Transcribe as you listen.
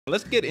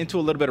Let's get into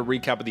a little bit of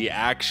recap of the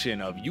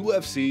action of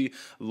UFC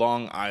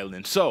Long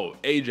Island. So,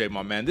 AJ,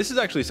 my man, this is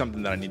actually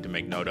something that I need to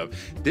make note of.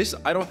 This,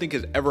 I don't think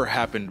has ever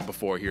happened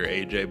before here,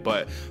 AJ,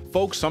 but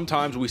folks,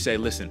 sometimes we say,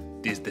 listen,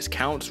 this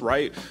counts,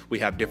 right? We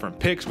have different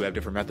picks, we have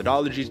different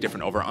methodologies,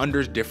 different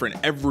over-unders, different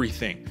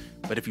everything.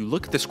 But if you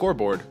look at the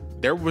scoreboard,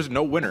 there was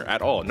no winner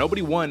at all.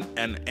 Nobody won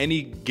in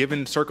any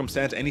given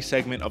circumstance, any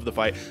segment of the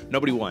fight.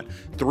 Nobody won.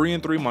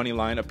 3-3 money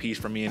line apiece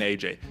for me and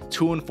AJ.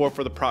 2-4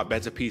 for the prop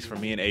bets apiece for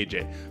me and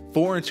AJ.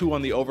 4-2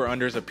 on the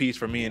over-unders apiece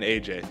for me and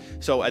AJ.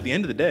 So at the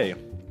end of the day,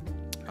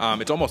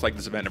 it's almost like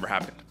this event never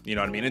happened. You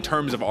know what I mean? In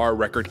terms of our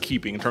record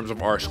keeping, in terms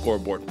of our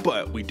scoreboard,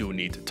 but we do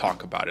need to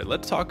talk about it.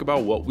 Let's talk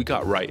about what we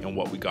got right and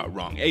what we got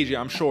wrong. AJ,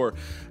 I'm sure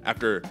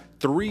after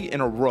 3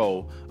 in a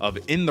row of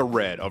in the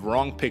red of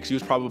wrong picks, he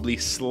was probably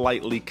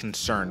slightly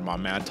concerned, my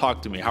man.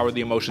 Talk to me. How are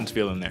the emotions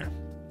feeling there?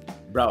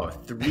 Bro,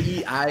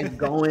 I'm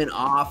going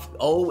off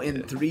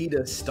 0-3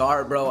 to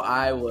start, bro.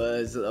 I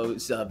was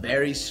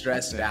very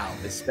stressed out,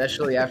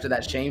 especially after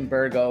that Shane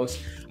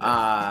Burgos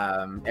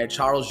and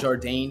Charles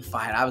Jourdain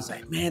fight. I was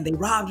like, man, they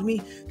robbed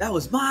me. That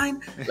was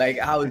mine. Like,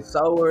 I was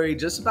so worried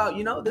just about,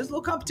 there's a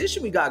little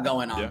competition we got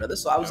going on, brother.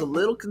 So I was a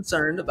little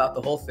concerned about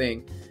the whole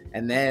thing.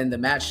 And then the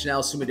Matt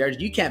Schnell, Sumaderji,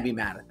 you can't be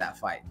mad at that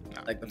fight.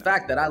 Like the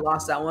fact that I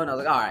lost that one, I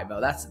was like, all right,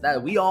 bro,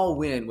 that we all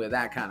win with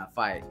that kind of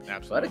fight.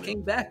 Absolutely. But it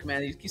came back,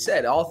 man. You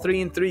said all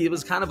 3-3. It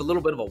was kind of a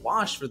little bit of a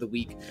wash for the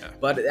week. Yeah.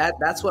 But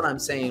that's what I'm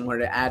saying, where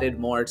it added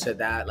more to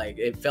that. Like,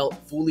 it felt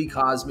fully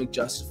cosmic,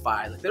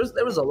 justified. Like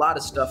there was a lot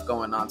of stuff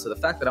going on. So the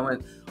fact that I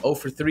went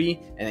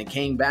 0-3 and then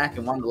came back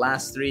and won the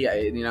last 3,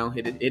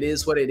 it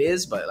is what it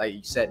is. But like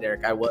you said,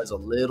 Derek, I was a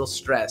little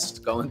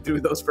stressed going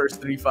through those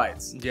first 3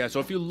 fights. Yeah, so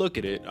if you look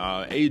at it,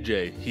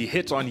 AJ, he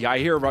hits on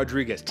Yair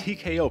Rodriguez,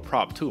 TKO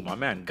prop too. My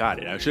man got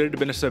it. Should it have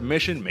been a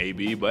submission?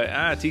 Maybe, but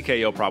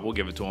TKO prop, we'll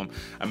give it to him.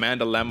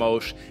 Amanda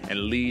Lemos and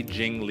Li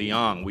Jing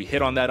Liang. We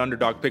hit on that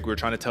underdog pick we were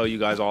trying to tell you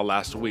guys all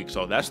last week.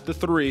 So that's the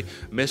 3.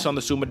 Miss on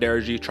the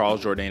Sumaderji,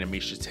 Charles Jourdain, and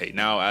Miesha Tate.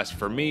 Now, as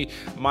for me,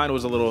 mine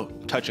was a little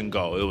touch and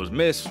go. It was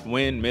miss,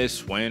 win,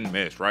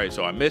 right?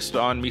 So I missed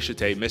on Miesha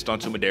Tate, missed on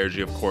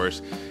Sumaderji, of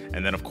course,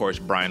 and then, of course,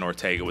 Brian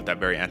Ortega with that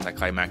very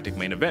anticlimactic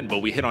main event. But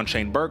we hit on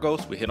Shane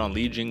Burgos, we hit on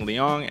Li Jing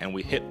Liang, and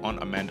we hit on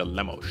Amanda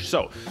Lemos.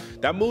 So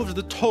that moves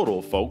the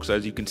total, folks,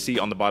 as you can see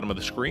on the bottom of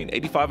the screen.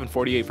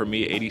 85-48 for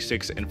me,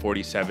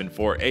 86-47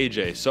 for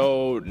AJ.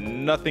 So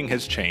nothing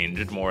has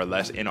changed, more or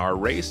less, in our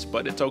race,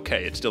 but it's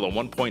okay. It's still a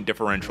 1-point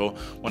differential,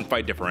 1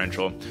 fight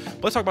differential.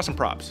 But let's talk about some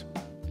props.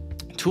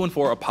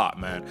 2-4 a pop,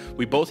 man.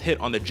 We both hit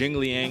on the Jing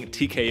Liang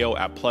TKO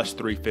at plus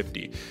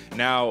 350.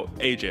 Now,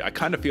 AJ, I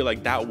kind of feel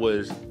like that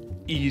was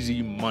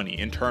easy money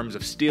in terms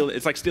of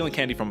it's like stealing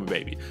candy from a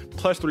baby.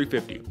 Plus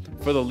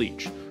 350 for the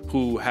Leech,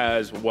 who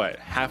has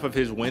half of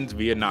his wins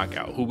via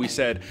knockout, who we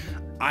said,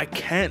 I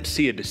can't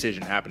see a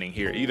decision happening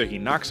here. Either he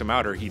knocks him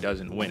out or he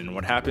doesn't win. And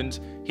what happens?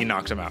 He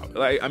knocks him out.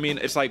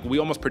 It's like we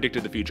almost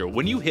predicted the future.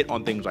 When you hit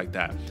on things like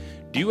that,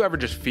 do you ever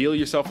just feel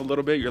yourself a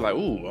little bit? You're like,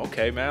 ooh,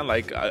 okay, man.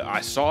 Like,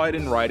 I saw it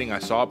in writing. I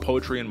saw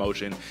poetry in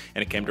motion,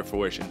 and it came to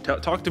fruition.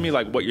 Talk to me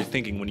like what you're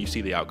thinking when you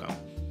see the outcome.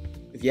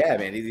 Yeah,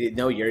 man.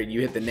 You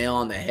hit the nail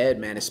on the head,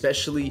 man.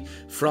 Especially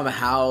from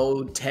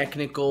how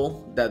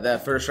technical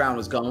that first round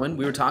was going.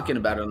 We were talking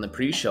about it on the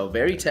pre-show.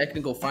 Very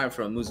technical fight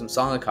from Muslim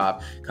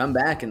Salikov. Come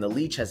back, and the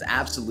Leech has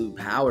absolute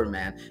power,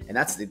 man. And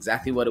that's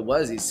exactly what it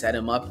was. He set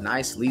him up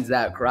nice, leads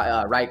that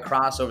right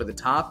cross over the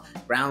top,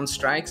 ground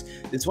strikes.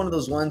 It's one of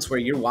those ones where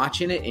you're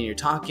watching it and you're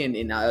talking.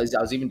 And I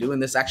was even doing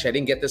this. Actually, I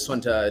didn't get this one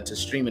to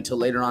stream until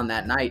later on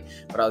that night.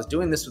 But I was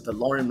doing this with the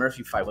Lauren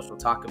Murphy fight, which we'll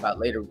talk about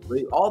later.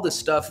 All the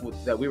stuff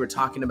that we were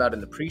talking about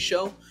in the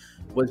pre-show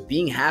was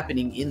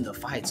happening in the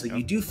fight. So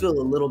you do feel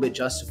a little bit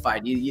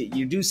justified.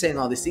 You do saying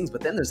all these things,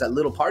 but then there's that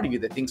little part of you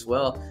that thinks,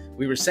 well,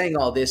 we were saying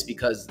all this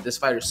because this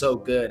fighter's so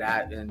good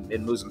at,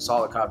 in Muslim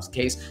Salikov's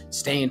case,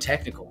 staying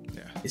technical.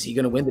 Yeah. Is he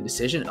going to win the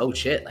decision? Oh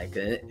shit. Like,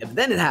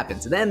 then it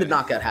happens, and then the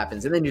knockout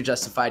happens, and then you're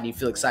justified and you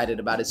feel excited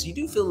about it. So you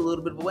do feel a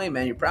little bit of a way,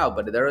 man. You're proud,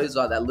 but there is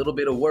that little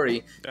bit of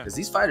worry because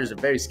these fighters are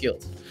very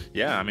skilled.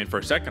 Yeah. I mean, for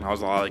a second, I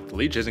was like, the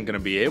Leech isn't going to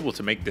be able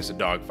to make this a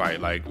dog fight.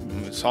 Like,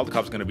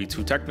 Salikov's going to be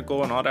too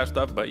technical and all that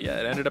stuff, but yeah,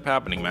 it ended up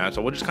happening, man.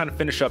 So we'll just kind of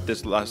finish up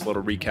this last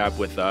little recap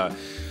with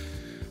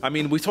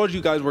we told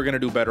you guys we're going to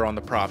do better on the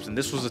props, and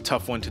this was a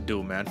tough one to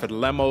do, man. For the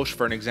Lemos,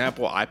 for an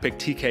example, I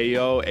picked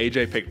TKO,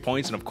 AJ picked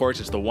points, and of course,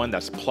 it's the one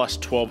that's plus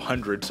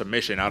 1,200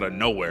 submission out of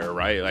nowhere,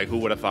 right? Like, who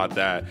would have thought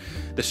that?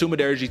 The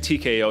Sumaderji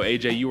TKO,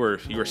 AJ, you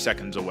were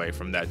seconds away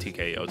from that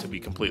TKO, to be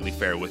completely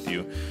fair with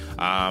you.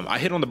 I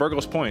hit on the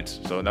Burgos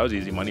points, so that was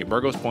easy money.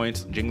 Burgos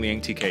points, Jing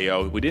Liang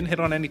TKO. We didn't hit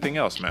on anything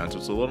else, man, so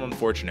it's a little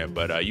unfortunate,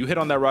 but you hit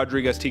on that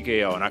Rodriguez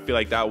TKO, and I feel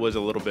like that was a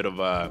little bit of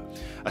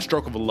a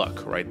stroke of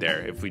luck right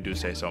there, if we do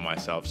say so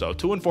myself. So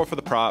 2-4 for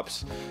the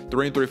props,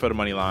 3-3 for the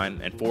money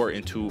line, and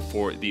 4-2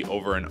 for the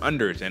over and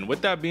unders. And with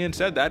that being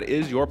said, that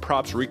is your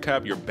props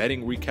recap, your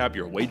betting recap,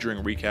 your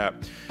wagering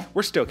recap.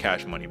 We're still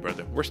cash money,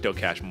 brother. We're still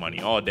cash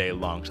money all day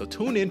long. So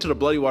tune into the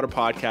Bloody Water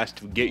podcast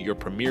to get your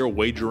premier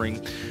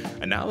wagering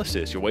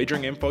analysis, your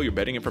wagering info, your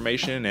betting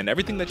information, and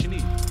everything that you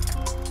need.